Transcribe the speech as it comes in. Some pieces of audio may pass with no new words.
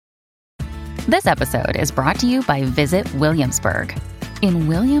This episode is brought to you by Visit Williamsburg. In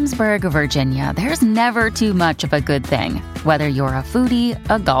Williamsburg, Virginia, there's never too much of a good thing. Whether you're a foodie,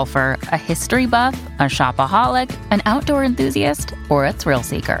 a golfer, a history buff, a shopaholic, an outdoor enthusiast, or a thrill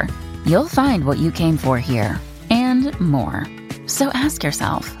seeker, you'll find what you came for here and more. So ask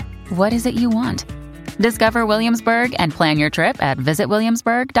yourself, what is it you want? Discover Williamsburg and plan your trip at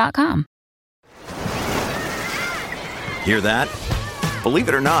visitwilliamsburg.com. Hear that? Believe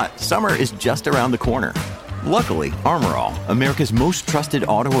it or not, summer is just around the corner. Luckily, Armor All, America's most trusted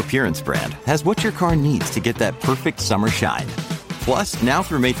auto appearance brand, has what your car needs to get that perfect summer shine. Plus, now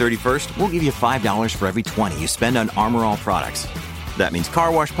through May 31st, we'll give you $5 for every $20 you spend on Armor All products. That means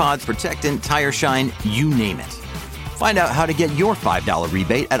car wash pods, protectant, tire shine, you name it. Find out how to get your $5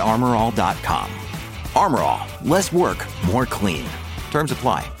 rebate at armorall.com. Armor All, less work, more clean. Terms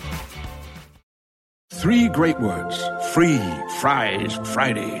apply. 3 great words. Free fries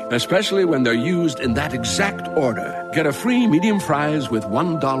Friday. Especially when they're used in that exact order. Get a free medium fries with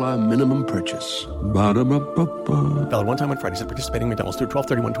 $1 minimum purchase. Ba-da-ba-ba-ba. Valid one time on Fridays at participating McDonald's through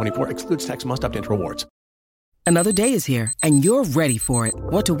 12/31/24. Excludes tax, must opt into rewards. Another day is here, and you're ready for it.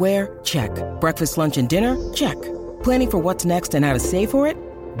 What to wear? Check. Breakfast, lunch, and dinner? Check. Planning for what's next and how to save for it?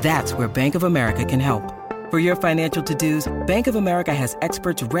 That's where Bank of America can help. For your financial to-dos, Bank of America has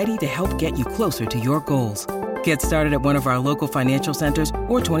experts ready to help get you closer to your goals. Get started at one of our local financial centers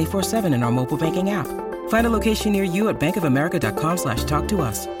or 24/7 in our mobile banking app. Find a location near you at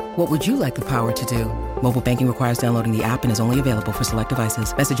bankofamerica.com/talktous. What would you like the power to do? Mobile banking requires downloading the app and is only available for select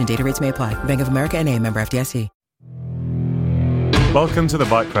devices. Message and data rates may apply. Bank of America N.A., member FDIC. Welcome to the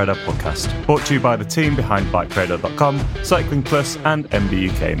Bike Radar podcast, brought to you by the team behind BikeRadar.com, Cycling Plus and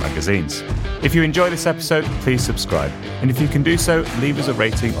MBUK magazines. If you enjoy this episode, please subscribe. And if you can do so, leave us a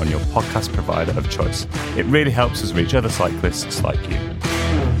rating on your podcast provider of choice. It really helps us reach other cyclists like you.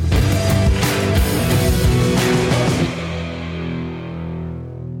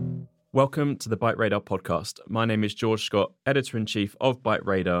 Welcome to the Bike Radar podcast. My name is George Scott, Editor-in-Chief of Bike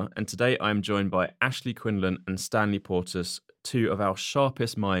Radar, and today I'm joined by Ashley Quinlan and Stanley Portis, two of our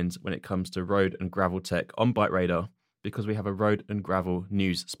sharpest minds when it comes to road and gravel tech on Bike Radar, because we have a road and gravel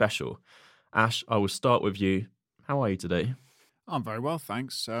news special. Ash, I will start with you. How are you today? I'm very well,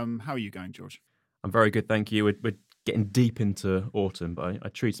 thanks. How are you going, George? I'm very good, thank you. We're getting deep into autumn, but I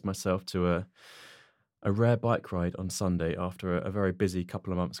treated myself to a rare bike ride on Sunday after a very busy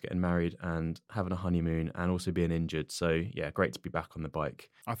couple of months getting married and having a honeymoon and also being injured. So, yeah, great to be back on the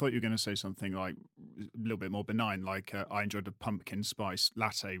bike. I thought you were going to say something like a little bit more benign, like I enjoyed a pumpkin spice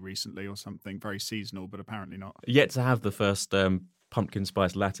latte recently or something very seasonal, but apparently not. Yet to have the first pumpkin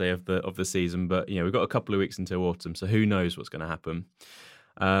spice latte of the season, but you know we've got a couple of weeks until autumn, so who knows what's going to happen.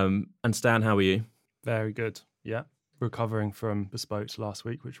 And Stan, how are you? Very good. Yeah, recovering from Bespoked last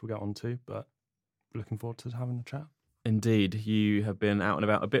week, which we'll get on to, but looking forward to having a chat. Indeed, you have been out and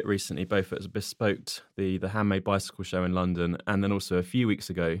about a bit recently, both at Bespoked, the handmade bicycle show in London, and then also a few weeks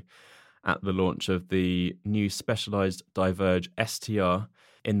ago at the launch of the new Specialized Diverge STR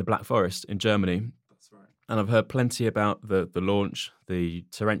in the Black Forest in Germany. That's right. And I've heard plenty about the launch, the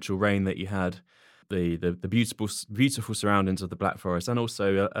torrential rain that you had, the beautiful surroundings of the Black Forest, and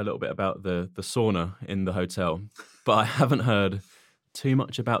also a little bit about the sauna in the hotel. But I haven't heard too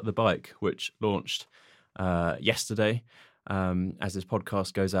much about the bike, which launched yesterday as this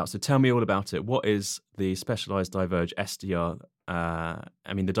podcast goes out. So tell me all about it. What is the Specialized Diverge SDR?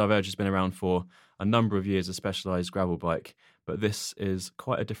 I mean, the Diverge has been around for a number of years, a specialized gravel bike, but this is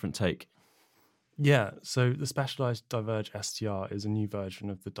quite a different take. Yeah, so the Specialized Diverge STR is a new version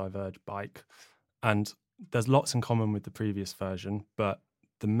of the Diverge bike, and there's lots in common with the previous version, but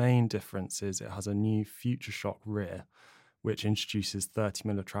the main difference is it has a new Future Shock rear, which introduces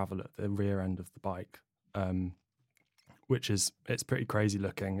 30mm of travel at the rear end of the bike, it's pretty crazy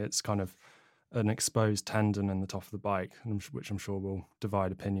looking. It's kind of an exposed tendon in the top of the bike, which I'm sure will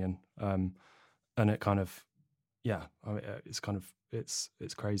divide opinion. And it kind of, yeah, I mean, it's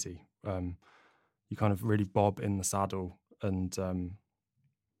crazy. You kind of really bob in the saddle, and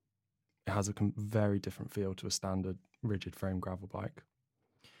it has a very different feel to a standard rigid frame gravel bike.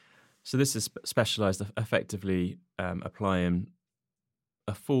 So this is Specialized, effectively applying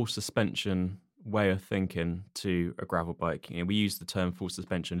a full suspension way of thinking to a gravel bike. You know, we use the term full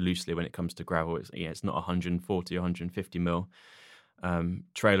suspension loosely when it comes to gravel. It's not 140 or 150 mil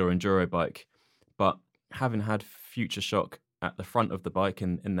trailer enduro bike, but having had Future Shock at the front of the bike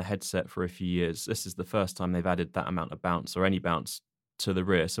and in the headset for a few years, this is the first time they've added that amount of bounce or any bounce to the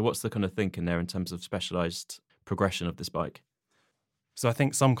rear. So what's the kind of thinking there in terms of Specialized progression of this bike? So I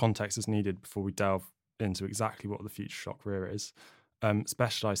think some context is needed before we delve into exactly what the Future Shock rear is.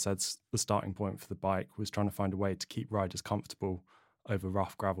 Specialized said the starting point for the bike was trying to find a way to keep riders comfortable over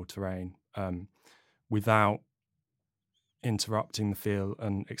rough gravel terrain without interrupting the feel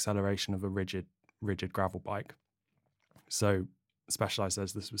and acceleration of a rigid gravel bike. So Specialized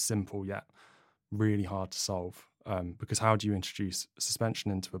says this was simple yet really hard to solve, because how do you introduce suspension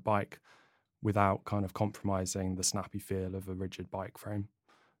into a bike without kind of compromising the snappy feel of a rigid bike frame?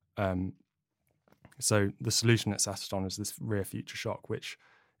 So the solution it settled on is this rear future shock, which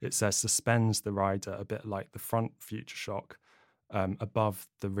it says suspends the rider a bit like the front future shock above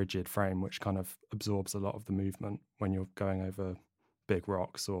the rigid frame, which kind of absorbs a lot of the movement when you're going over big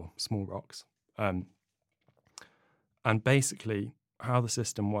rocks or small rocks. And basically how the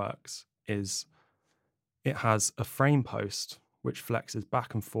system works is it has a frame post which flexes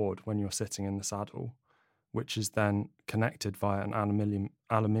back and forward when you're sitting in the saddle, which is then connected via an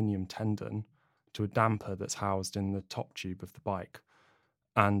aluminium tendon to a damper that's housed in the top tube of the bike.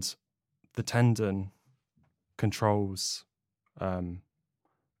 And the tendon controls, the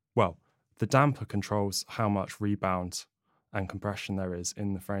damper controls how much rebound and compression there is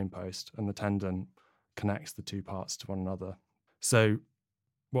in the frame post, and the tendon connects the two parts to one another. So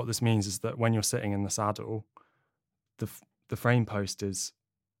what this means is that when you're sitting in the saddle, the frame post is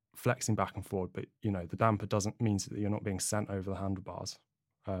flexing back and forward, but the damper means that you're not being sent over the handlebars.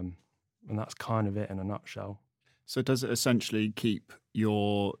 And that's kind of it in a nutshell. So does it essentially keep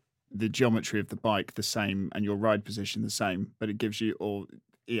the geometry of the bike the same and your ride position the same, but it gives you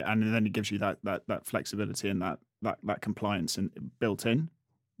and then it gives you that flexibility and that compliance built in?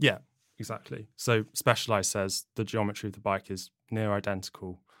 Yeah, exactly. So Specialized says the geometry of the bike is near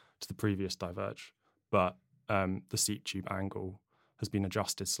identical to the previous Diverge, but the seat tube angle has been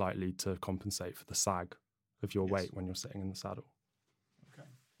adjusted slightly to compensate for the sag of your weight when you're sitting in the saddle.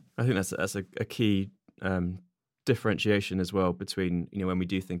 I think that's a key differentiation as well between when we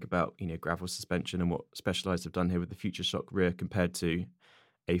do think about gravel suspension and what Specialized have done here with the Future Shock rear compared to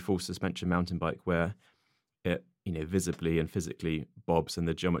a full suspension mountain bike where it visibly and physically bobs and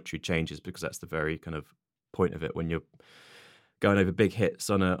the geometry changes, because that's the very kind of point of it when you're going over big hits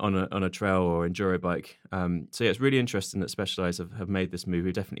on a trail or enduro bike. So yeah, it's really interesting that Specialized have made this move.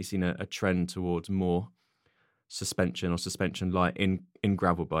 We've definitely seen a trend towards more suspension or suspension light in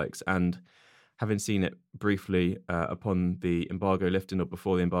gravel bikes, and having seen it briefly upon the embargo lifting or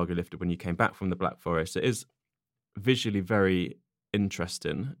before the embargo lifted when you came back from the Black Forest, it is visually very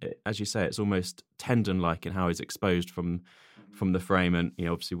interesting. As you say, it's almost tendon-like in how it's exposed from the frame, and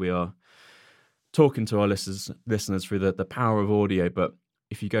obviously we are talking to our listeners through the power of audio, but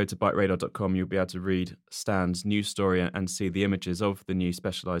if you go to bikeradar.com, you'll be able to read Stan's news story and see the images of the new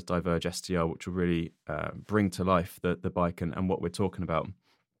Specialized Diverge STR, which will really bring to life the bike and what we're talking about.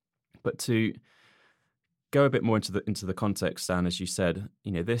 But to go a bit more into the context, Stan, as you said,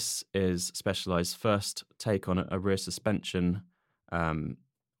 this is Specialized's first take on a rear suspension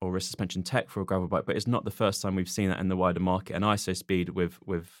or rear suspension tech for a gravel bike, but it's not the first time we've seen that in the wider market. And ISOspeed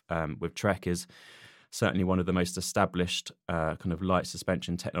with Trek is certainly one of the most established kind of light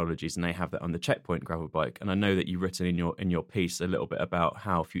suspension technologies, and they have that on the Checkpoint gravel bike. And I know that you've written in your piece a little bit about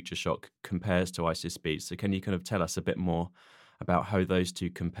how Future Shock compares to ISOspeed. So can you kind of tell us a bit more about how those two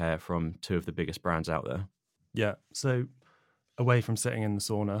compare from two of the biggest brands out there? Yeah, so away from sitting in the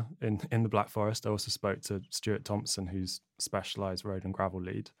sauna in the Black Forest, I also spoke to Stuart Thompson, who's Specialized road and gravel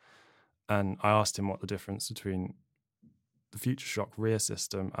lead, and I asked him what the difference between the Future Shock rear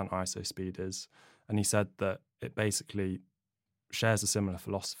system and ISOspeed is. And he said that it basically shares a similar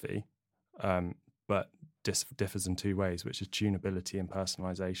philosophy, but differs in two ways, which is tunability and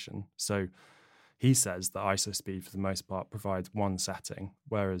personalization. So he says that ISOspeed, for the most part, provides one setting,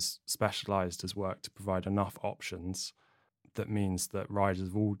 whereas Specialized has worked to provide enough options that means that riders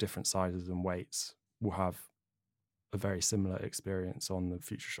of all different sizes and weights will have a very similar experience on the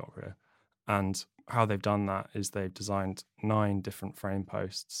Future Shock rear. And how they've done that is they've designed 9 different frame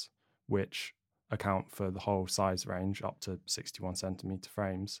posts, which account for the whole size range up to 61 centimetre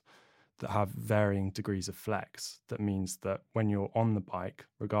frames that have varying degrees of flex. That means that when you're on the bike,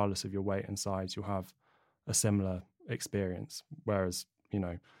 regardless of your weight and size, you'll have a similar experience. Whereas,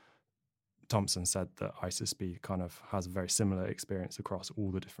 Thompson said that ISOspeed kind of has a very similar experience across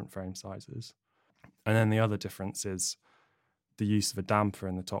all the different frame sizes. And then the other difference is the use of a damper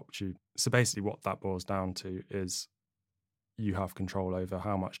in the top tube. So basically what that boils down to is you have control over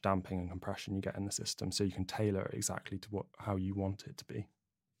how much damping and compression you get in the system, so you can tailor it exactly to how you want it to be.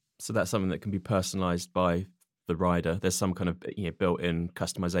 So that's something that can be personalized by the rider. There's some kind of built-in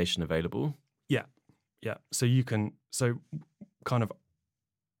customization available. Yeah. So kind of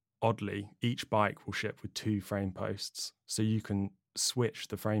oddly, each bike will ship with 2 frame posts. So you can switch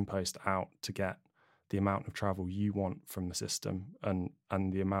the frame post out to get the amount of travel you want from the system and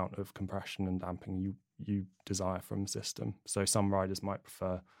the amount of compression and damping you desire from the system. So some riders might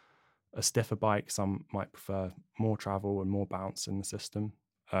prefer a stiffer bike, some might prefer more travel and more bounce in the system.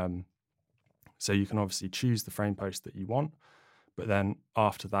 So you can obviously choose the frame post that you want, but then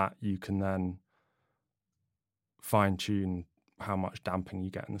after that you can then fine tune how much damping you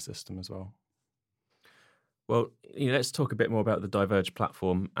get in the system as well. Well, let's talk a bit more about the Diverge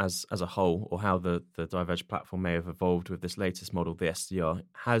platform as a whole, or how the Diverge platform may have evolved with this latest model, the SDR.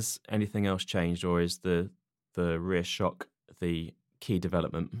 Has anything else changed, or is the rear shock the key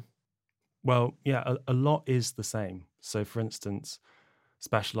development? Well, yeah, a lot is the same. So, for instance,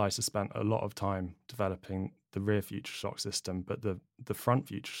 Specialized has spent a lot of time developing the rear future shock system, but the front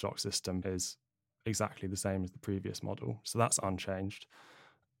future shock system is exactly the same as the previous model. So that's unchanged.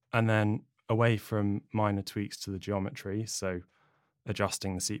 And then away from minor tweaks to the geometry, so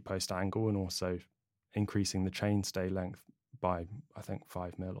adjusting the seat post angle and also increasing the chainstay length by, I think,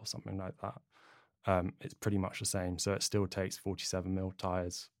 5mm or something like that, it's pretty much the same. So it still takes 47mm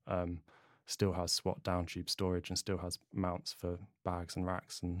tyres, still has SWAT down tube storage, and still has mounts for bags and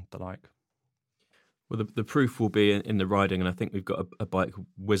racks and the like. Well, the proof will be in the riding, and I think we've got a bike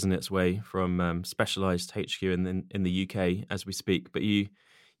whizzing its way from Specialized HQ in the UK as we speak. But you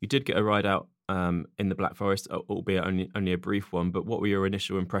did get a ride out in the Black Forest, albeit only a brief one. But what were your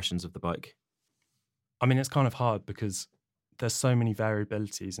initial impressions of the bike? I mean, it's kind of hard because there's so many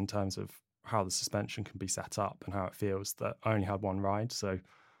variabilities in terms of how the suspension can be set up and how it feels that I only had one ride, so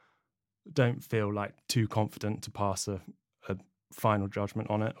don't feel like too confident to pass a final judgment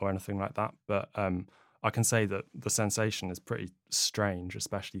on it or anything like that. But I can say that the sensation is pretty strange,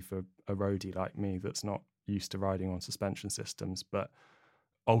 especially for a roadie like me that's not used to riding on suspension systems. But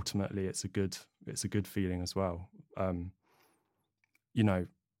ultimately, it's a good feeling as well. Going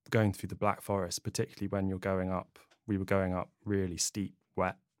through the Black Forest, particularly when we were going up really steep,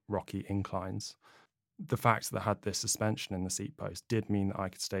 wet, rocky inclines. The fact that I had this suspension in the seat post did mean that I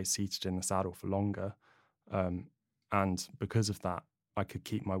could stay seated in the saddle for longer. And because of that, I could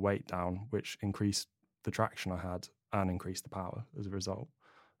keep my weight down, which increased the traction I had and increased the power as a result.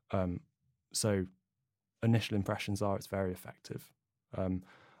 So initial impressions are it's very effective.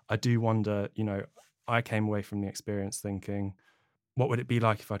 I do wonder, I came away from the experience thinking, what would it be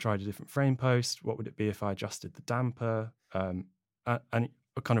like if I tried a different frame post? What would it be if I adjusted the damper? And I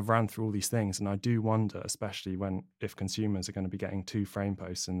kind of ran through all these things, and I do wonder, especially if consumers are going to be getting 2 frame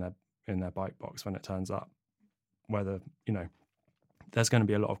posts in their bike box when it turns up, whether there's going to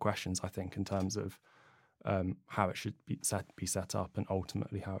be a lot of questions, I think, in terms of how it should be set up and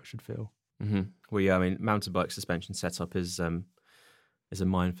ultimately how it should feel. Mm-hmm. Well, yeah, I mean, mountain bike suspension setup is a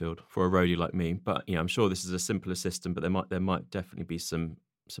minefield for a roadie like me. But I'm sure this is a simpler system, but there might definitely be some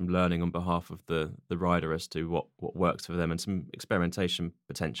learning on behalf of the rider as to what works for them, and some experimentation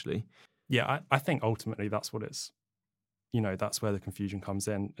potentially. Yeah, I think ultimately that's what it's, that's where the confusion comes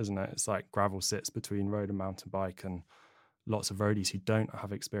in, isn't it? It's like gravel sits between road and mountain bike, and lots of roadies who don't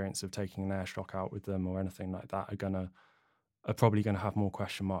have experience of taking an air shock out with them or anything like that are probably going to have more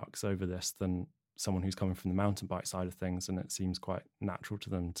question marks over this than someone who's coming from the mountain bike side of things, and it seems quite natural to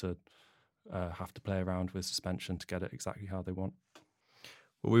them to have to play around with suspension to get it exactly how they want.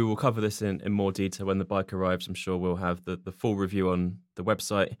 Well, we will cover this in more detail when the bike arrives. I'm sure we'll have the full review on the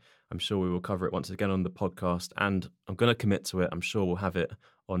website. I'm sure we will cover it once again on the podcast, and I'm going to commit to it. I'm sure we'll have it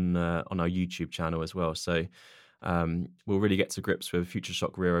on our YouTube channel as well. So we'll really get to grips with Future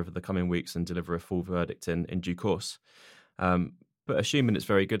Shock Rear over the coming weeks and deliver a full verdict in due course. But assuming it's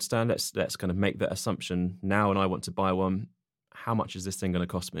very good, Stan, let's kind of make that assumption now, and I want to buy one. How much is this thing going to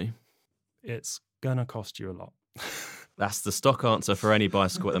cost me? It's going to cost you a lot. That's the stock answer for any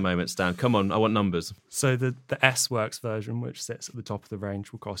bicycle at the moment, Stan. Come on, I want numbers. So the S-Works version, which sits at the top of the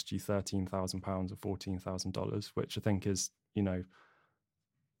range, will cost you £13,000 or $14,000, which I think is, £1,700,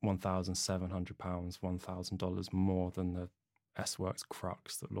 $1,000 more than the S-Works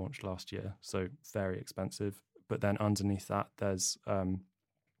Crux that launched last year. So very expensive. But then underneath that, there's the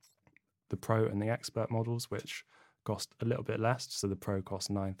Pro and the Expert models, which cost a little bit less. So the Pro costs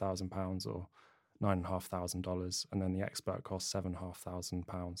 £9,000 or $9,500, and then the Expert costs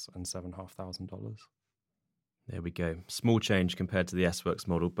 £7,500 and $7,500. There we go. Small change compared to the S-Works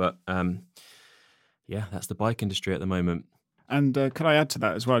model, but yeah, that's the bike industry at the moment. And could I add to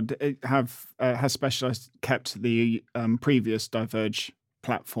that as well? Has Specialized kept the previous Diverge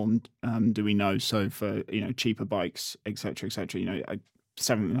platform? Do we know? So for cheaper bikes, etc., etc.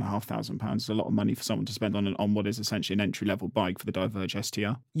 £7,500 is a lot of money for someone to spend on what is essentially an entry-level bike for the Diverge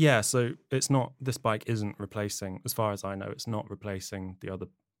STR. Yeah, so it's not, this bike isn't replacing, as far as I know, it's not replacing the other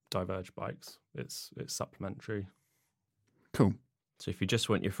Diverge bikes. It's supplementary. Cool. So if you just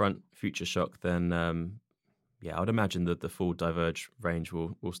want your front future shock, then I would imagine that the full Diverge range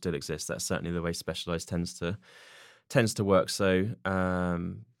will still exist. That's certainly the way Specialized tends to work. So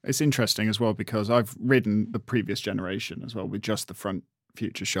it's interesting as well because I've ridden the previous generation as well with just the front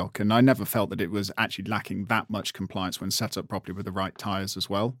future shock, and I never felt that it was actually lacking that much compliance when set up properly with the right tyres as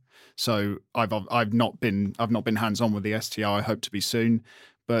well. So I've not been hands on with the STR. I hope to be soon,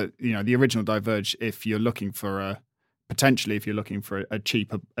 but the original Diverge, if you're looking for a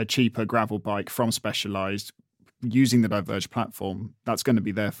cheaper gravel bike from Specialized using the Diverge platform, that's going to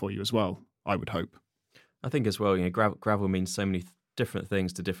be there for you as well, I would hope. I think as well, gravel means so many different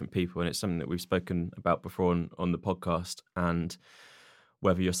things to different people, and it's something that we've spoken about before on the podcast. And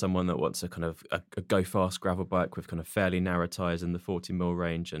whether you're someone that wants a kind of a go fast gravel bike with kind of fairly narrow tyres in the 40mm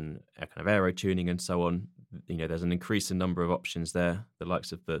range and kind of aero tuning and so on, there's an increasing number of options there, the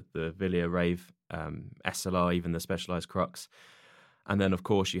likes of the Villiers Rave, SLR, even the Specialized Crux. And then, of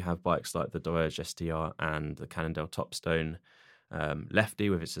course, you have bikes like the Diverge STR and the Cannondale Topstone Lefty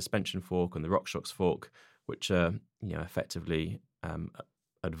with its suspension fork and the RockShox fork, which are effectively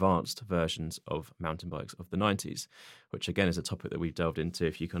advanced versions of mountain bikes of the 90s, which again is a topic that we've delved into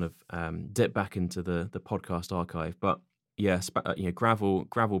if you kind of dip back into the podcast archive. But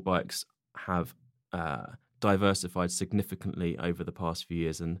gravel bikes have diversified significantly over the past few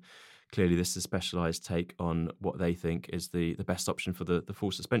years, and clearly this is Specialized take on what they think is the best option for the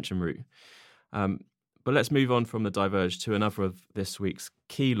full suspension route. But let's move on from the Diverge to another of this week's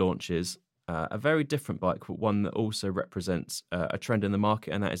key launches, a very different bike, but one that also represents a trend in the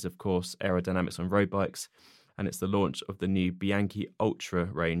market, and that is, of course, aerodynamics on road bikes. And it's the launch of the new Bianchi Ultra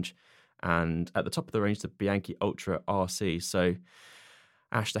range, and at the top of the range, the Bianchi Ultra RC. So,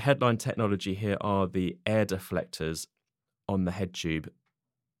 Ash, the headline technology here are the air deflectors on the head tube.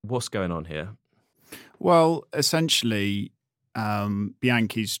 What's going on here? Well, essentially,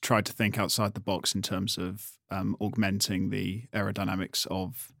 Bianchi's tried to think outside the box in terms of augmenting the aerodynamics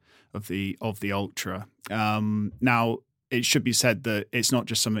of the Ultra. Now, it should be said that it's not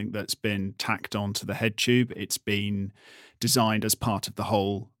just something that's been tacked onto the head tube. It's been designed as part of the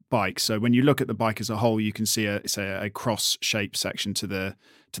whole bike. So when you look at the bike as a whole, you can see a cross-shaped section to the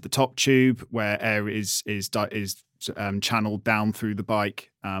top tube where air is channeled down through the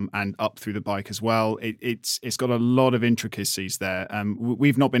bike and up through the bike as well. It's got a lot of intricacies there.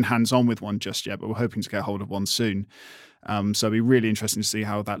 We've not been hands-on with one just yet, but we're hoping to get hold of one soon. So it'll be really interesting to see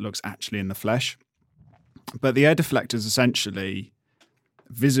how that looks actually in the flesh. But the air deflectors, essentially,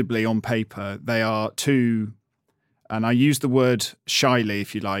 visibly on paper, they are two, and I use the word shyly,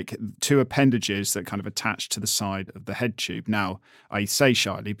 if you like, two appendages that kind of attach to the side of the head tube. Now, I say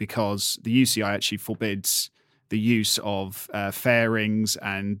shyly because the UCI actually forbids the use of fairings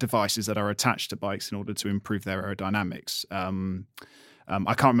and devices that are attached to bikes in order to improve their aerodynamics.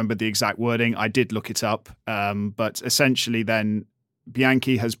 I can't remember the exact wording. I did look it up. But essentially then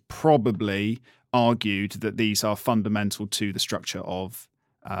Bianchi has probably argued that these are fundamental to the structure of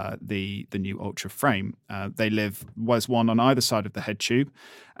the new Ultra frame. Was one on either side of the head tube.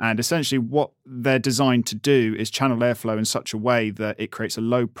 And essentially what they're designed to do is channel airflow in such a way that it creates a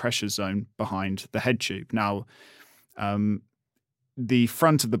low pressure zone behind the head tube. Now, the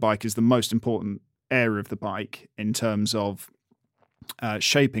front of the bike is the most important area of the bike in terms of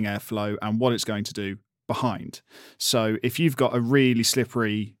shaping airflow and what it's going to do behind. So if you've got a really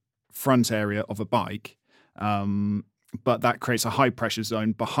slippery front area of a bike, but that creates a high pressure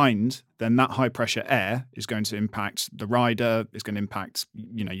zone behind, then that high pressure air is going to impact the rider, is going to impact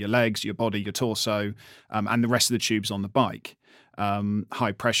your legs, your body, your torso, and the rest of the tubes on the bike.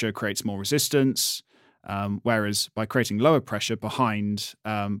 High pressure creates more resistance, whereas by creating lower pressure behind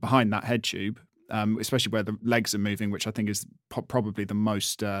that head tube, especially where the legs are moving, which I think is probably the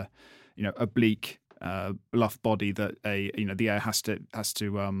most oblique, bluff body that the air has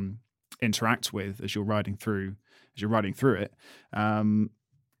to interact with as you're riding through it,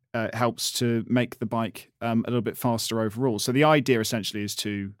 helps to make the bike a little bit faster overall. So the idea essentially is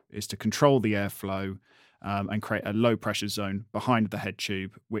to control the airflow and create a low pressure zone behind the head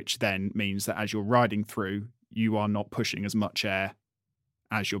tube, which then means that as you're riding through, you are not pushing as much air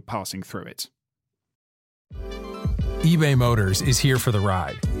as you're passing through it. eBay Motors is here for the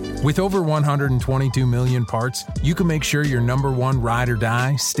ride. With over 122 million parts, you can make sure your number one ride or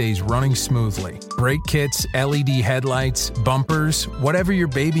die stays running smoothly. Brake kits, LED headlights, bumpers, whatever your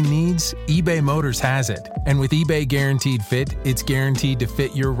baby needs, eBay Motors has it. And with eBay Guaranteed Fit, it's guaranteed to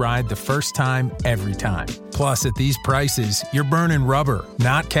fit your ride the first time, every time. Plus, at these prices, you're burning rubber,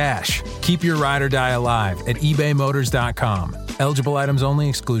 not cash. Keep your ride or die alive at ebaymotors.com. Eligible items only.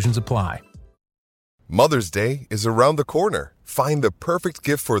 Exclusions apply. Mother's Day is around the corner. Find the perfect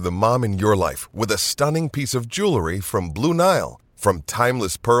gift for the mom in your life with a stunning piece of jewelry from Blue Nile. From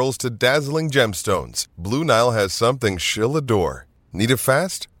timeless pearls to dazzling gemstones, Blue Nile has something she'll adore. Need it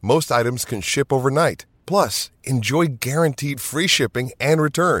fast? Most items can ship overnight. Plus, enjoy guaranteed free shipping and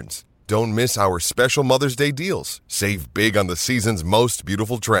returns. Don't miss our special Mother's Day deals. Save big on the season's most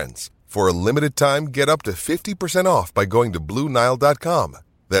beautiful trends. For a limited time, get up to 50% off by going to BlueNile.com.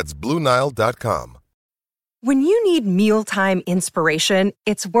 That's BlueNile.com. When you need mealtime inspiration,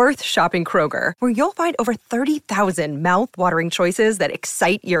 it's worth shopping Kroger, where you'll find over 30,000 mouth-watering choices that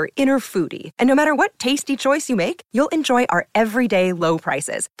excite your inner foodie. And no matter what tasty choice you make, you'll enjoy our everyday low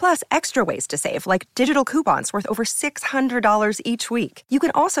prices, plus extra ways to save, like digital coupons worth over $600 each week. You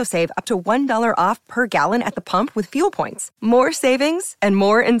can also save up to $1 off per gallon at the pump with fuel points. More savings and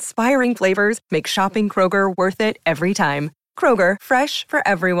more inspiring flavors make shopping Kroger worth it every time. Kroger, fresh for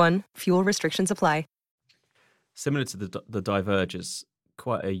everyone. Fuel restrictions apply. Similar to the Diverge, is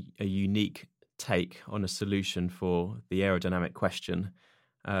quite a unique take on a solution for the aerodynamic question.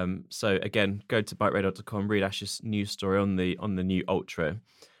 So again, go to bikeradar.com, read Ash's news story on the new Ultra.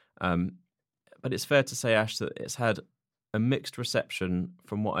 But it's fair to say, Ash, that it's had a mixed reception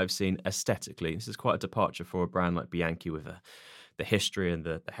from what I've seen aesthetically. This is quite a departure for a brand like Bianchi with the history and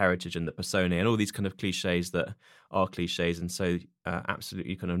the heritage and the persona and all these kind of cliches that are cliches. And so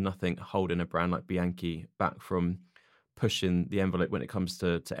absolutely kind of nothing holding a brand like Bianchi back from pushing the envelope when it comes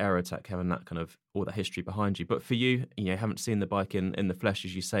to aero tech, having that kind of all that history behind you. But for you, haven't seen the bike in the flesh,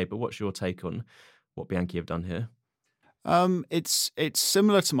 as you say, but what's your take on what Bianchi have done here? It's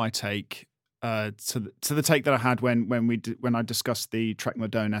similar to my take, to the take that I had when I discussed the Trek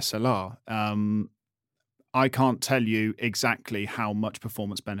Modone SLR. I can't tell you exactly how much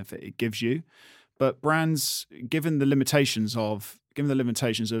performance benefit it gives you, but brands, given the limitations of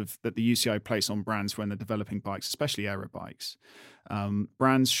that the UCI place on brands when they're developing bikes, especially aero bikes,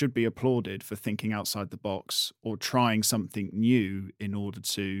 brands should be applauded for thinking outside the box or trying something new in order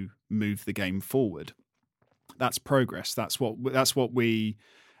to move the game forward. That's progress. That's what we,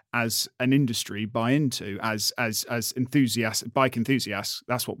 as an industry, buy into. As enthusiasts, bike enthusiasts,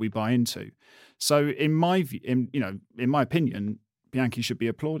 that's what we buy into. So, in my view, in my opinion, Bianchi should be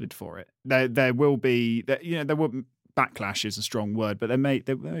applauded for it. There will be backlash is a strong word, but there may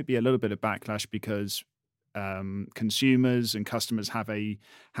be a little bit of backlash because consumers and customers have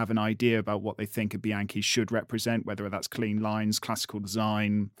an idea about what they think a Bianchi should represent, whether that's clean lines, classical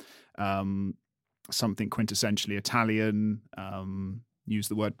design, something quintessentially Italian. Use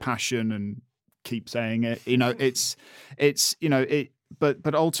the word passion and keep saying it.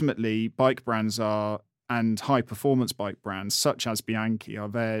 But ultimately, bike brands and high performance bike brands such as Bianchi are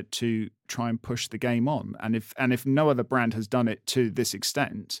there to try and push the game on. And if no other brand has done it to this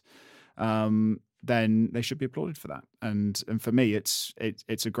extent, then they should be applauded for that. And for me, it's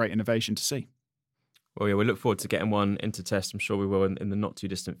a great innovation to see. Well, yeah, we look forward to getting one into test. I'm sure we will in the not too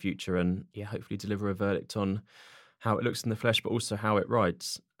distant future, and hopefully deliver a verdict on how it looks in the flesh, but also how it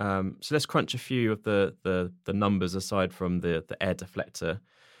rides. So let's crunch a few of the numbers aside from the air deflector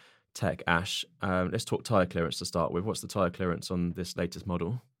tech, Ash. Let's talk tyre clearance to start with. What's the tyre clearance on this latest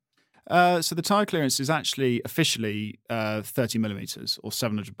model? So the tyre clearance is actually officially 30 millimeters or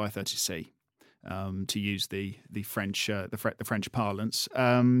 700 by 30C, to use the French parlance.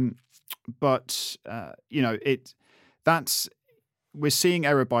 But we're seeing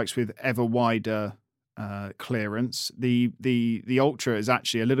aero bikes with ever wider clearance. The Ultra is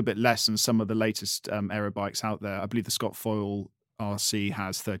actually a little bit less than some of the latest aero bikes out there. I believe the Scott Foil RC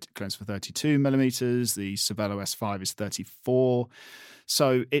has clearance for 32 millimeters. The Cervelo S5 is 34.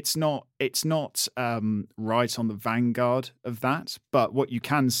 So it's not right on the vanguard of that. But what you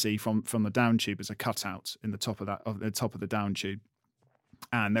can see from the down tube is a cutout in the top of the down tube,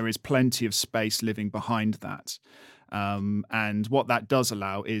 and there is plenty of space living behind that. And what that does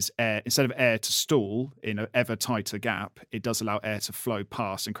allow is air, instead of air to stall in an ever tighter gap, it does allow air to flow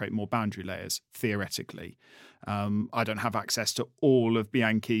past and create more boundary layers, theoretically. I don't have access to all of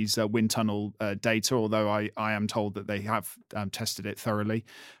Bianchi's wind tunnel data, although I am told that they have tested it thoroughly.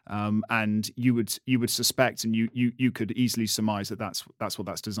 And you would suspect, and you could easily surmise that that's what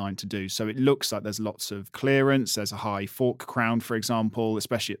that's designed to do. So it looks like there's lots of clearance. There's a high fork crown, for example,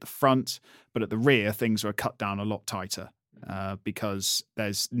 especially at the front, but at the rear things are cut down a lot tighter because there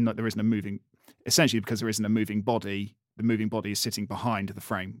isn't a moving. Essentially, because there isn't a moving body. The moving body is sitting behind the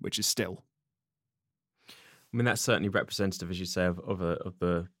frame, which is still. I mean, that's certainly representative, as you say, of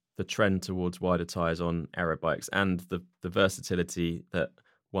the trend towards wider tyres on aero bikes and the versatility that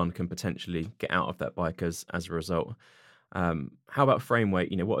one can potentially get out of that bike as a result. How about frame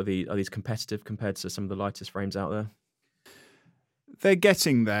weight? What are these competitive compared to some of the lightest frames out there? They're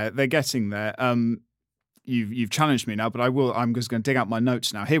getting there. You've challenged me now, but I'm just going to dig out my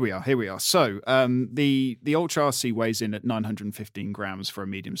notes now. Here we are. So the Ultra RC weighs in at 915 grams for a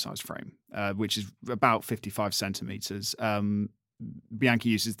medium-sized frame, which is about 55 centimeters. Bianchi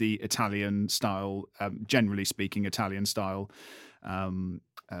uses the Italian style, generally speaking, Italian style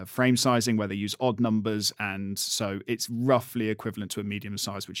frame sizing, where they use odd numbers, and so it's roughly equivalent to a medium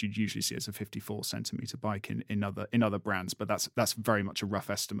size, which you'd usually see as a 54 centimeter bike in other brands, but that's very much a rough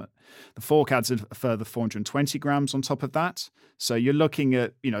estimate. The fork adds a further 420 grams on top of that, so you're looking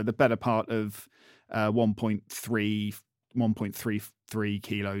at the better part of 1.33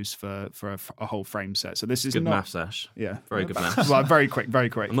 kilos for a whole frame set. So this is good not maths, Ash. Yeah, very good maths. Well, very quick.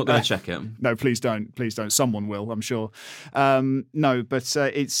 I'm not going to check it. No, please don't. Someone will, I'm sure. No, but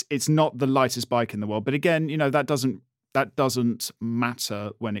it's not the lightest bike in the world. But again, that doesn't matter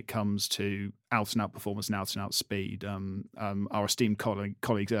when it comes to out and out performance and out speed. Our esteemed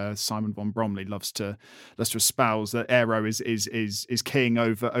colleague Simon von Bromley loves to espouse that aero is king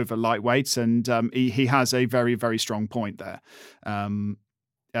over lightweights, and he has a very, very strong point there.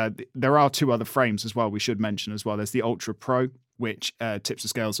 There are two other frames as well we should mention as well. There's the Ultra Pro, which tips the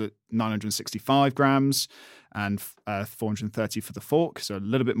scales at 965 grams and 430 for the fork, so a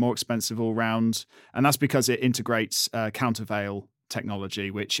little bit more expensive all round. And that's because it integrates countervail technology,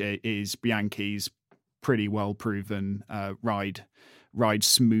 which is Bianchi's pretty well proven ride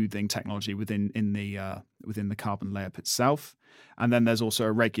smoothing technology within the carbon layup itself. And then there's also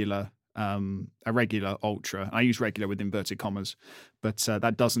a regular Ultra. I use regular with inverted commas, but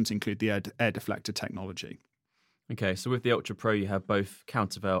that doesn't include the air deflector technology. Okay, so with the Ultra Pro, you have both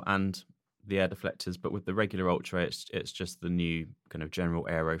countervail and the air deflectors, but with the regular Ultra, it's just the new kind of general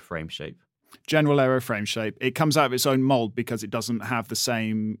aero frame shape. General aero frame shape. It comes out of its own mold because it doesn't have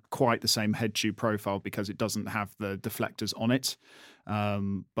quite the same head tube profile, because it doesn't have the deflectors on it.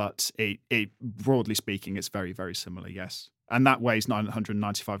 But it broadly speaking, it's very, very similar. Yes, and that weighs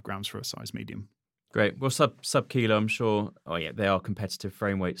 995 grams for a size medium. Great. Well, sub kilo, I'm sure. Oh yeah, they are competitive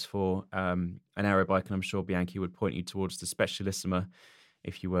frame weights for an aero bike, and I'm sure Bianchi would point you towards the Specialissima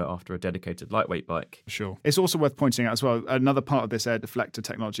if you were after a dedicated lightweight bike. Sure. It's also worth pointing out as well, another part of this air deflector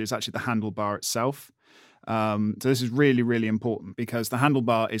technology is actually the handlebar itself. So this is really, really important, because the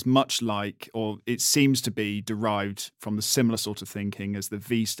handlebar is much like, or it seems to be derived from the similar sort of thinking as the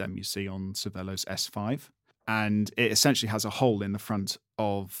V-stem you see on Cervelo's S5. And it essentially has a hole in the front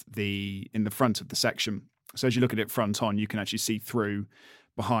of the section. So as you look at it front on, you can actually see through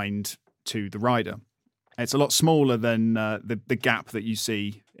behind to the rider. It's a lot smaller than the gap that you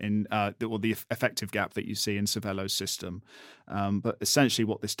see in the effective gap that you see in Cervelo's system. But essentially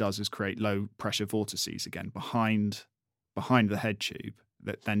what this does is create low pressure vortices again behind the head tube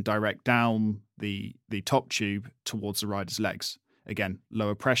that then direct down the top tube towards the rider's legs. Again,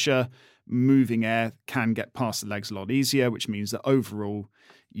 lower pressure, moving air can get past the legs a lot easier, which means that overall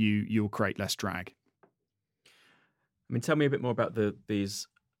you'll create less drag. I mean, tell me a bit more about these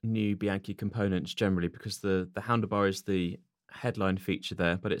new Bianchi components generally, because the handlebar is the headline feature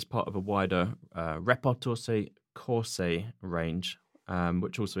there, but it's part of a wider Reportorse Corse range,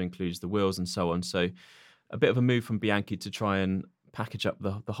 which also includes the wheels and so on. So a bit of a move from Bianchi to try and package up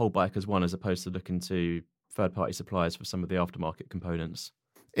the whole bike as one, as opposed to looking to third-party suppliers for some of the aftermarket components.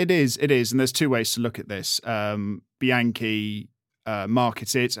 It is, and there's two ways to look at this. Bianchi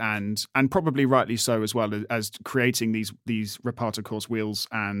markets it, and probably rightly so as well, as creating these Reparto Corse wheels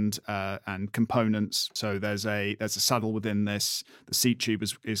and components. So there's a saddle within this. The seat tube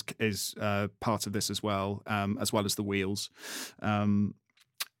is part of this as well as the wheels.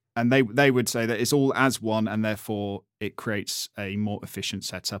 And they would say that it's all as one, and therefore it creates a more efficient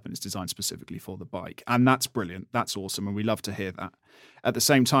setup, and it's designed specifically for the bike. And that's brilliant. That's awesome. And we love to hear that. At the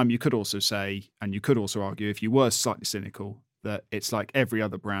same time, you could also say, and you could also argue, if you were slightly cynical, that it's like every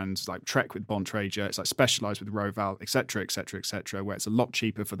other brand, like Trek with Bontrager, it's like Specialized with Roval, etc., etc., etc., where it's a lot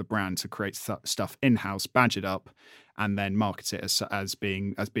cheaper for the brand to create stuff in-house, badge it up, and then market it as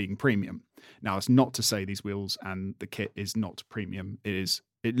being premium. Now, it's not to say these wheels and the kit is not premium. It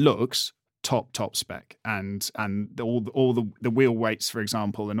looks top spec, and all the wheel weights, for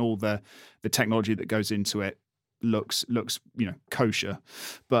example, and all the technology that goes into it looks kosher.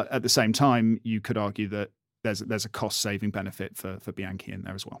 But at the same time, you could argue that there's a cost saving benefit for Bianchi in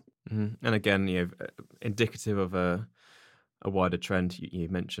there as well. Mm-hmm. And again, indicative of a wider trend. You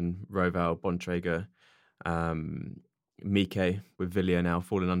mentioned Roval, Bontrager, Mieke with Villiers now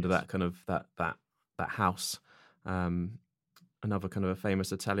falling under that kind of that house. Another kind of a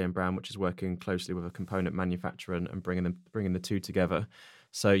famous Italian brand which is working closely with a component manufacturer and bringing the two together.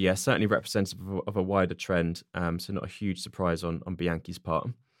 So yeah, certainly representative of a wider trend. So not a huge surprise on Bianchi's part.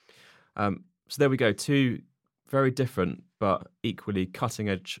 So there we go, two very different but equally cutting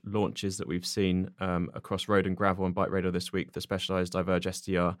edge launches that we've seen across road and gravel and bike radar this week: the Specialized Diverge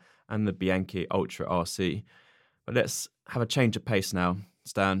STR and the Bianchi Ultra RC. But let's have a change of pace now,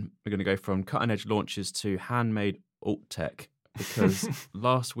 Stan. We're going to go from cutting edge launches to handmade alt tech. Because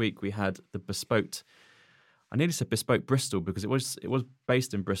last week we had the Bespoked. I nearly said Bespoke Bristol because it was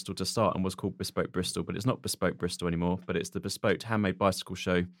based in Bristol to start and was called Bespoke Bristol, but it's not Bespoke Bristol anymore. But it's the Bespoked Handmade Bicycle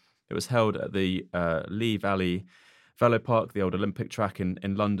Show. It was held at the Lee Valley Velo Park, the old Olympic track in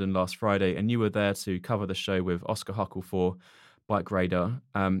London last Friday, and you were there to cover the show with Oscar Huckle for Bike Radar.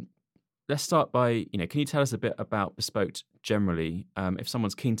 Let's start by, can you tell us a bit about Bespoked generally? If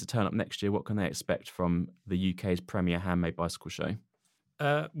someone's keen to turn up next year, what can they expect from the UK's premier handmade bicycle show?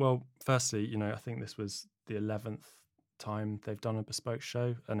 Well, firstly, I think this was the 11th time they've done a Bespoke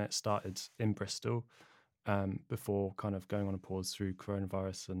show, and it started in Bristol before kind of going on a pause through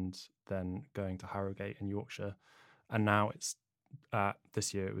coronavirus and then going to Harrogate in Yorkshire. And now it's,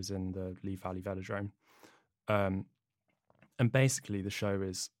 this year it was in the Lee Valley Velodrome. And basically, the show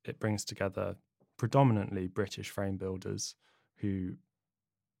it brings together predominantly British frame builders who,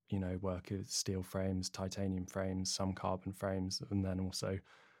 work with steel frames, titanium frames, some carbon frames, and then also,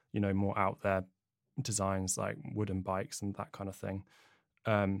 more out there designs like wooden bikes and that kind of thing.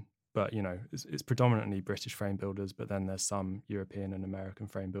 But, it's predominantly British frame builders, but then there's some European and American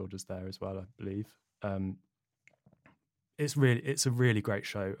frame builders there as well, I believe. It's a really great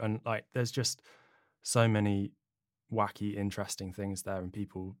show. And there's just so many wacky, interesting things there, and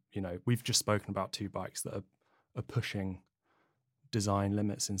people, we've just spoken about two bikes that are pushing design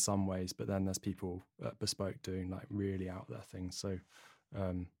limits in some ways, but then there's people at Bespoke doing really out there things. So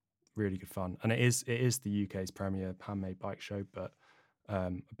really good fun. And it is the UK's premier handmade bike show, but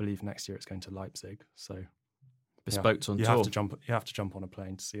I believe next year it's going to Leipzig. So Bespoke's on tour. You have to jump on a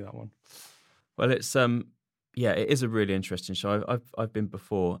plane to see that one. Well, it's it is a really interesting show. I've been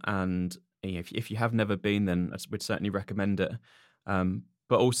before, and if you have never been, then I would certainly recommend it.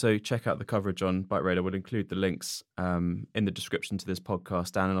 But also check out the coverage on Bike Radar. We'll include the links in the description to this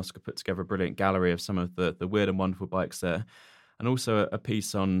podcast. Dan and Oscar put together a brilliant gallery of some of the weird and wonderful bikes there. And also a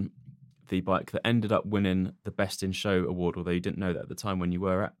piece on the bike that ended up winning the Best in Show award, although you didn't know that at the time when you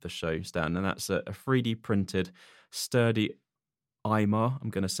were at the show, Stan. And that's a 3D printed, sturdy Aimar, I'm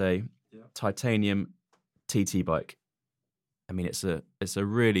going to say, titanium TT bike. I mean, it's a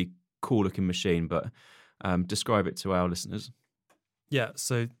really cool looking machine, but describe it to our listeners. Yeah,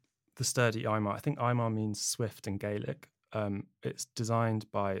 so the sturdy Aimar, I think Aimar means swift in Gaelic. It's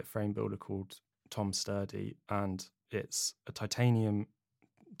designed by a frame builder called Tom Sturdy, and it's a titanium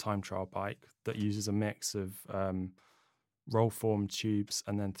time trial bike that uses a mix of roll form tubes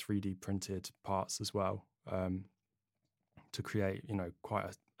and then 3D printed parts as well to create, quite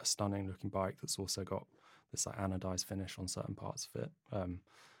a stunning looking bike that's also got this anodized finish on certain parts of it. And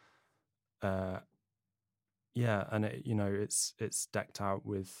it's decked out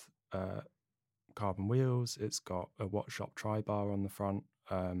with carbon wheels. It's got a watch shop tri-bar on the front,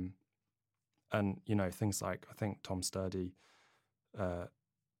 and things like, I think Tom Sturdy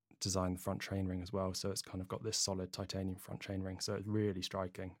designed the front chainring as well. So it's kind of got this solid titanium front chainring. So it's really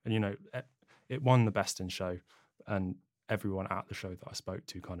striking, and it won the Best in Show, and everyone at the show that I spoke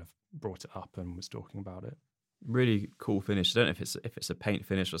to kind of brought it up and was talking about it. Really cool finish. I don't know if it's a paint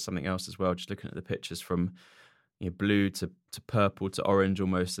finish or something else as well. Just looking at the pictures from blue to purple to orange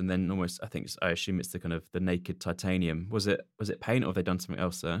almost, and then almost I assume it's the kind of the naked titanium. Was it paint, or have they done something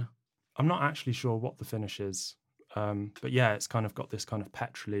else there? I'm not actually sure what the finish is, but yeah, it's kind of got this kind of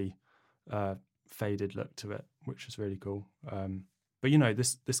petrol-y, faded look to it, which is really cool. But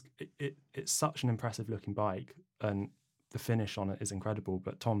it's such an impressive looking bike, and the finish on it is incredible.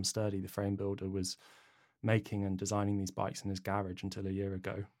 But Tom Sturdy, the frame builder, was making and designing these bikes in his garage until a year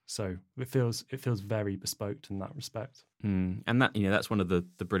ago. So it feels very bespoke in that respect. And that, that's one of the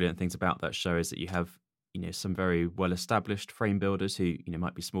brilliant things about that show, is that you have, some very well established frame builders who,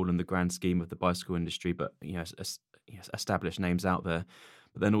 might be small in the grand scheme of the bicycle industry, but established names out there.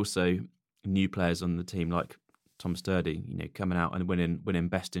 But then also new players on the team like Tom Sturdy, coming out and winning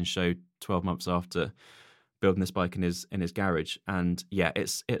best in show 12 months after building this bike in his garage. And yeah,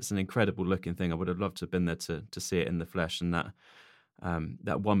 it's an incredible looking thing. I would have loved to have been there to see it in the flesh. And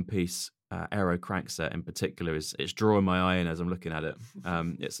that one piece aero crankset in particular it's drawing my eye in as I'm looking at it.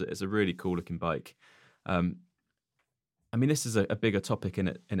 It's a really cool looking bike. This is a bigger topic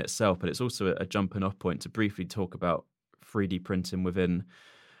in itself, but it's also a jumping off point to briefly talk about 3D printing within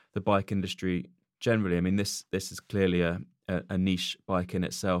the bike industry generally. This is clearly a niche bike in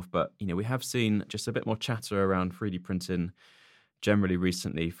itself, but we have seen just a bit more chatter around 3D printing generally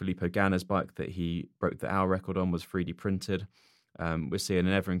recently. Filippo Ganna's bike that he broke the hour record on was 3D printed. We're seeing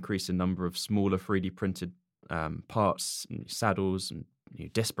an ever-increasing number of smaller 3D printed parts, saddles, and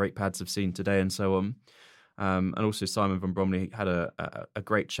disc brake pads I've seen today, and so on. And also Simon von Bromley had a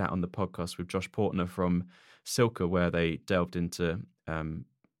great chat on the podcast with Josh Portner from Silka, where they delved into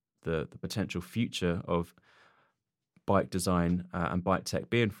the potential future of bike design and bike tech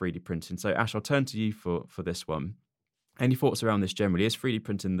being 3D printing. So Ash, I'll turn to you for this one. Any thoughts around this generally? Is 3D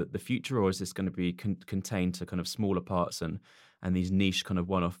printing the future, or is this going to be contained to kind of smaller parts and these niche kind of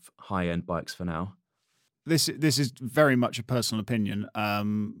one-off high-end bikes for now? This is very much a personal opinion,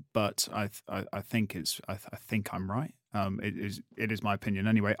 but I think I'm right. It is my opinion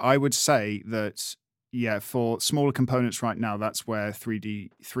anyway. I would say that for smaller components right now, that's where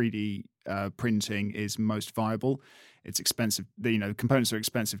 3D printing is most viable. It's expensive. The components are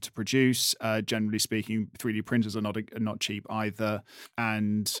expensive to produce. Generally speaking, 3D printers are not cheap either,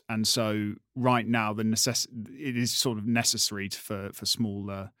 and so right now it is sort of necessary for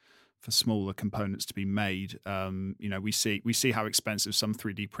smaller components to be made. We see how expensive some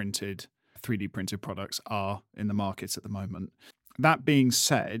 3D printed products are in the markets at the moment. That being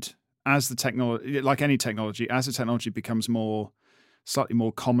said, as the technology, like any technology, as the technology becomes slightly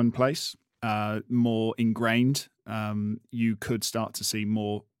more commonplace, more ingrained, you could start to see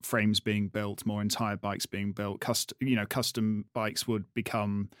more frames being built, more entire bikes being built. Custom bikes would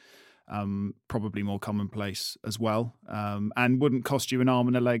become probably more commonplace as well, and wouldn't cost you an arm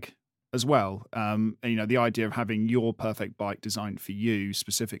and a leg as well. The idea of having your perfect bike designed for you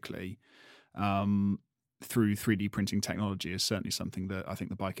specifically through 3D printing technology is certainly something that I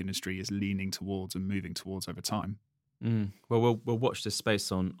think the bike industry is leaning towards and moving towards over time. Well, we'll watch this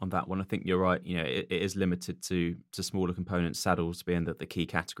space on that one. I think you're right. It is limited to smaller components, saddles being the key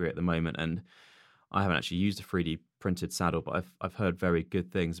category at the moment. And I haven't actually used a 3D printed saddle, but I've heard very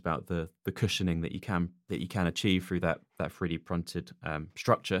good things about the cushioning that you can achieve through that 3D printed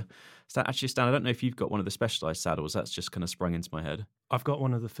structure. Stan, I don't know if you've got one of the Specialized saddles. That's just kind of sprung into my head. I've got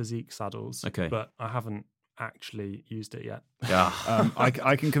one of the Physique saddles, okay, but I haven't actually used it yet. Yeah,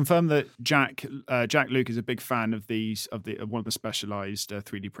 I can confirm that Jack Luke is a big fan of one of the Specialized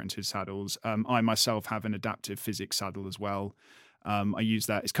 3D printed saddles. I myself have an adaptive Physique saddle as well. I use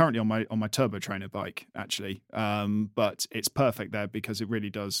that. It's currently on my Turbo Trainer bike, actually, but it's perfect there because it really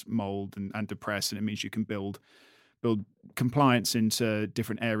does mold and depress, and it means you can build compliance into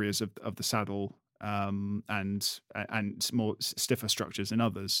different areas of the saddle, and more stiffer structures in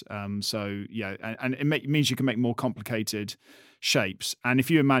others. And it means you can make more complicated shapes. And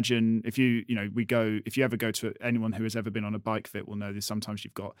if you imagine, if you ever go to anyone who has ever been on a bike fit will know this. Sometimes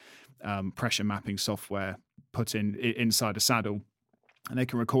you've got pressure mapping software put inside a saddle, and they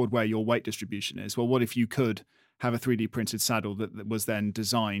can record where your weight distribution is. Well, what if you could have a 3D printed saddle that was then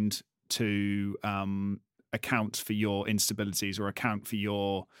designed to account for your instabilities or account for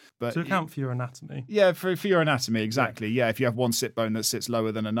your anatomy? Yeah, for your anatomy, exactly. Yeah, if you have one sit bone that sits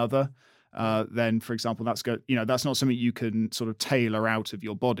lower than another, then, for example, that's not something you can sort of tailor out of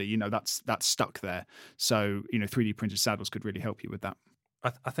your body. That's stuck there. So 3D printed saddles could really help you with that.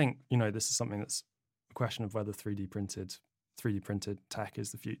 I think this is something that's a question of whether 3D printed tech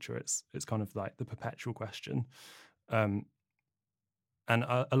is the future. It's kind of like the perpetual question, and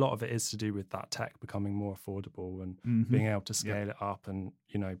a lot of it is to do with that tech becoming more affordable and being able to scale it up and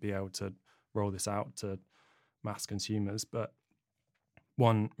be able to roll this out to mass consumers. But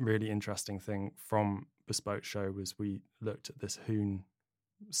one really interesting thing from Bespoke show was we looked at this Hoon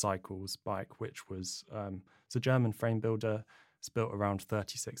Cycles bike, which was it's a German frame builder. It's built around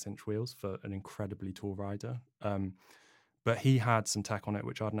 36-inch wheels for an incredibly tall rider. But he had some tech on it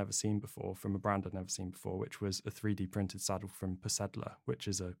which I'd never seen before, from a brand I'd never seen before, which was a 3D printed saddle from Posedla, which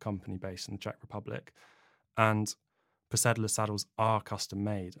is a company based in the Czech Republic. And Pesedler saddles are custom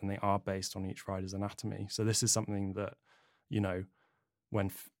made and they are based on each rider's anatomy. So this is something that, when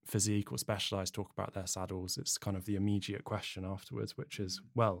Physique or Specialized talk about their saddles, it's kind of the immediate question afterwards, which is,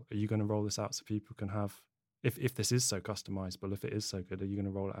 well, are you going to roll this out so people can have, if this is so customizable, if it is so good, are you going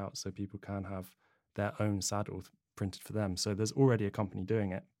to roll it out so people can have their own saddle printed for them? So there's already a company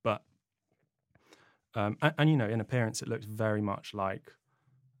doing it, but, in appearance, it looks very much like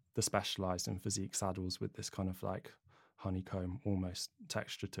the Specialized and Physique saddles with this kind of like honeycomb almost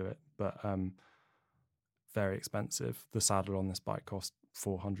texture to it, but very expensive. The saddle on this bike cost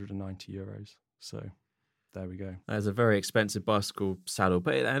 €490. So there we go. That is a very expensive bicycle saddle,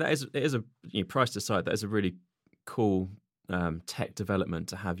 but it is a priced aside, that is a really cool tech development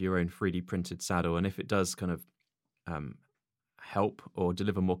to have your own 3D printed saddle. And if it does kind of help or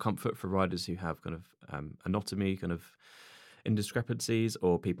deliver more comfort for riders who have kind of anatomy kind of indiscrepancies,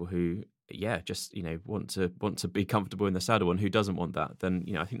 or people who just want to be comfortable in the saddle, and who doesn't want that, then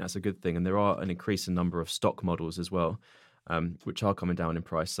I think that's a good thing. And there are an increasing number of stock models as well, which are coming down in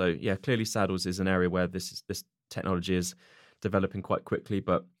price. So clearly saddles is an area where this technology is developing quite quickly,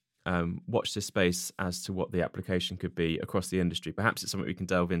 but watch this space as to what the application could be across the industry. Perhaps it's something we can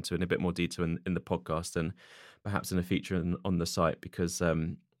delve into in a bit more detail in the podcast, and perhaps in a feature on the site, because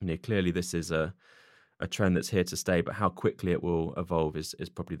clearly this is a trend that's here to stay, but how quickly it will evolve is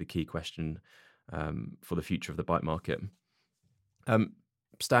probably the key question for the future of the bike market.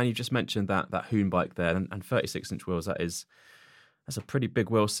 Stan, you just mentioned that Hoon bike there, and 36-inch wheels. That's a pretty big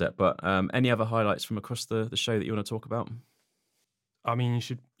wheel set. But any other highlights from across the show that you want to talk about? I mean,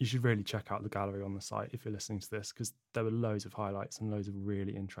 you should really check out the gallery on the site if you're listening to this, because there were loads of highlights and loads of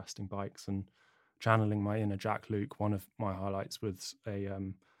really interesting bikes. And channeling my inner Jack Luke, one of my highlights was a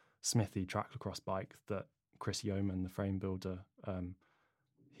Smithy track lacrosse bike that Chris Yeoman, the frame builder,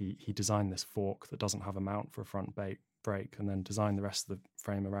 he designed this fork that doesn't have a mount for a front brake, and then designed the rest of the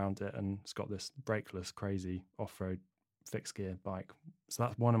frame around it, and it's got this brakeless, crazy off-road fixed gear bike. So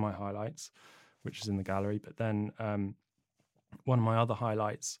that's one of my highlights, which is in the gallery. But then one of my other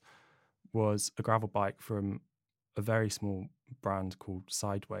highlights was a gravel bike from a very small brand called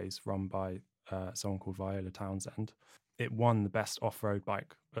Sideways, run by someone called Viola Townsend. It won the best off-road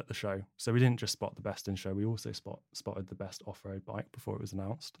bike at the show. So we didn't just spot the best in show, we also spotted the best off-road bike before it was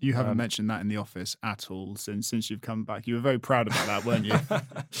announced. You haven't mentioned that in the office at all since you've come back. You were very proud about that, weren't you?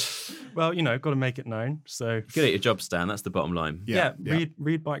 Well, got to make it known. So good at your job, Stan. That's the bottom line. Yeah.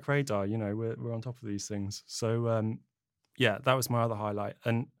 Read Bike Radar. We're on top of these things. So that was my other highlight.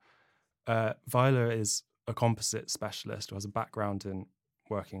 And Viola is a composite specialist who has a background in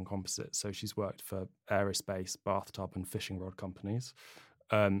working in composites. So she's worked for aerospace, bathtub and fishing rod companies.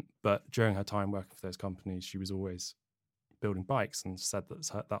 But during her time working for those companies, she was always building bikes and said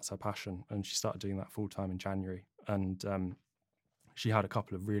that's her passion. And she started doing that full time in January. And she had a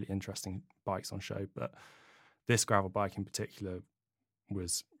couple of really interesting bikes on show, but this gravel bike in particular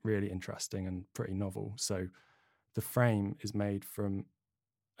was really interesting and pretty novel. So the frame is made from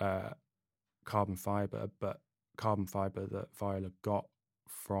carbon fiber, but carbon fiber that Viola got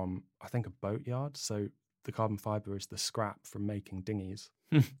from, I think, a boat yard. So the carbon fiber is the scrap from making dinghies.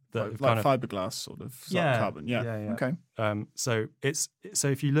 Like fiberglass sort of carbon. Yeah. Okay. So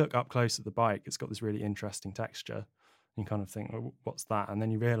if you look up close at the bike, it's got this really interesting texture. You kind of think, well, what's that? And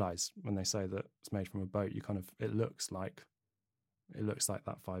then you realise when they say that it's made from a boat, it looks like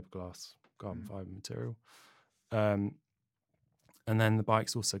that fiberglass carbon fiber material. And then the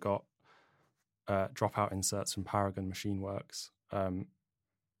bike's also got dropout inserts from Paragon Machine Works.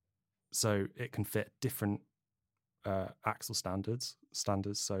 So it can fit different axle standards.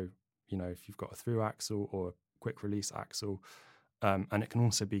 So, if you've got a through axle or a quick release axle, and it can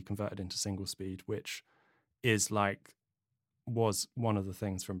also be converted into single speed, which was one of the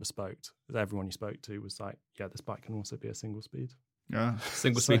things from Bespoked. Everyone you spoke to was like, yeah, this bike can also be a single speed. Yeah.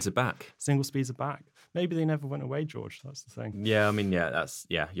 Single speeds are back. Single speeds are back. Maybe they never went away, George. That's the thing. Yeah, I mean,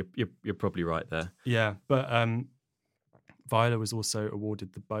 you're probably right there. Yeah, but Viola was also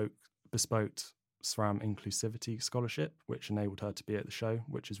awarded the Bespoked SRAM Inclusivity Scholarship, which enabled her to be at the show,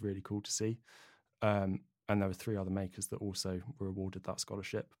 which is really cool to see. And there were 3 other makers that also were awarded that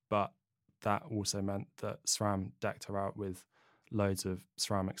scholarship. But that also meant that SRAM decked her out with loads of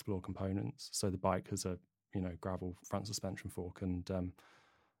SRAM Explore components. So the bike has a gravel front suspension fork, and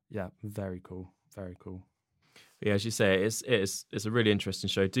very cool. Yeah, as you say, it's a really interesting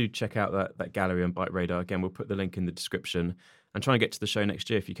show. Do check out that gallery on Bike Radar. Again, we'll put the link in the description, and try and get to the show next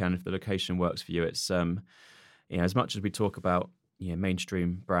year if you can, if the location works for you. It's as much as we talk about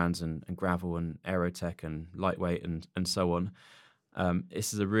mainstream brands and gravel and aerotech and lightweight and so on,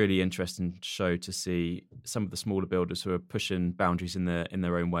 This is a really interesting show to see some of the smaller builders who are pushing boundaries in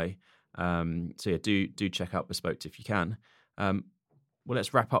their own way. So yeah, do check out Bespoked if you can. Well,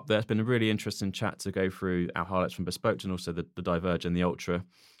 let's wrap up there. It's been a really interesting chat to go through our highlights from Bespoked and also the Diverge and the Ultra.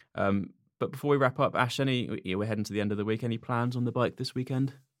 But before we wrap up, Ash, we're heading to the end of the week. Any plans on the bike this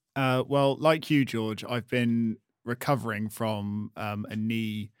weekend? Well, like you, George, I've been recovering from a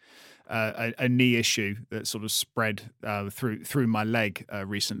knee issue that sort of spread through my leg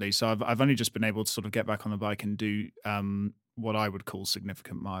recently. So I've only just been able to sort of get back on the bike and do what I would call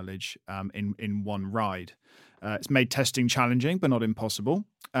significant mileage in one ride. It's made testing challenging, but not impossible.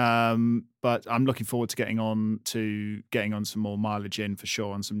 But I'm looking forward to getting on some more mileage in for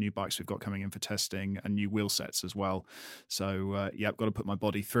sure on some new bikes we've got coming in for testing and new wheel sets as well. So I've got to put my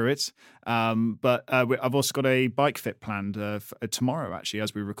body through it. But I've also got a bike fit planned for tomorrow, actually,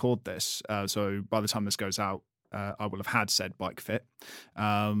 as we record this. So by the time this goes out, I will have had said bike fit,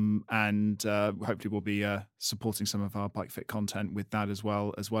 and hopefully we'll be supporting some of our bike fit content with that as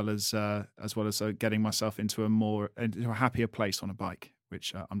well as getting myself into a happier place on a bike,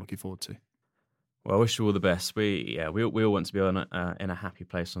 which I'm looking forward to. Well, I wish you all the best. We all want to be in a happy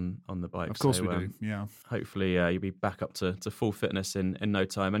place on the bike. Of course we do. Yeah. Hopefully you'll be back up to full fitness in no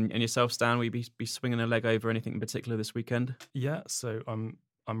time. And yourself, Stan, will you be swinging a leg over anything in particular this weekend? Yeah. So I'm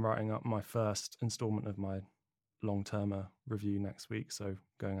writing up my first instalment of my long-termer review next week, so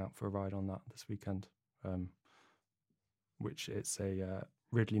going out for a ride on that this weekend, which it's a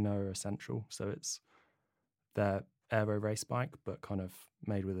Ridley Noah Essential, so it's their aero race bike but kind of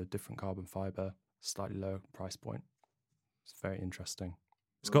made with a different carbon fibre, slightly lower price point. It's very interesting.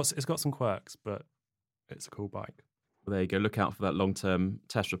 It's got some quirks, but it's a cool bike. Well, there you go. Look out for that long-term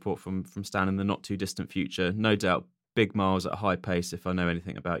test report from Stan in the not too distant future. No doubt big miles at a high pace, if I know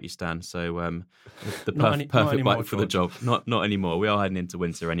anything about you, Stan. So the perfect bike for the job. Not anymore. We are heading into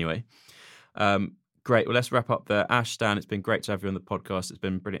winter anyway. Great. Well, let's wrap up there. Ash, Stan, it's been great to have you on the podcast. It's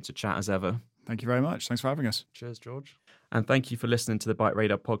been brilliant to chat as ever. Thank you very much. Thanks for having us. Cheers, George. And thank you for listening to the Bike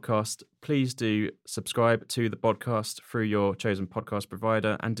Radar podcast. Please do subscribe to the podcast through your chosen podcast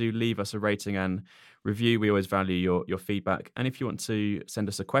provider and do leave us a rating and review. We always value your feedback. And if you want to send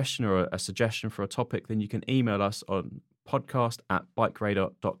us a question or a suggestion for a topic, then you can email us on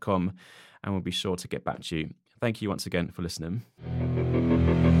podcast@bikeradar.com and we'll be sure to get back to you. Thank you once again for listening.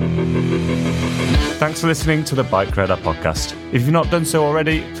 Thanks for listening to the Bike Radar podcast. If you've not done so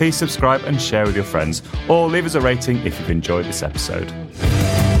already, please subscribe and share with your friends, or leave us a rating if you've enjoyed this episode.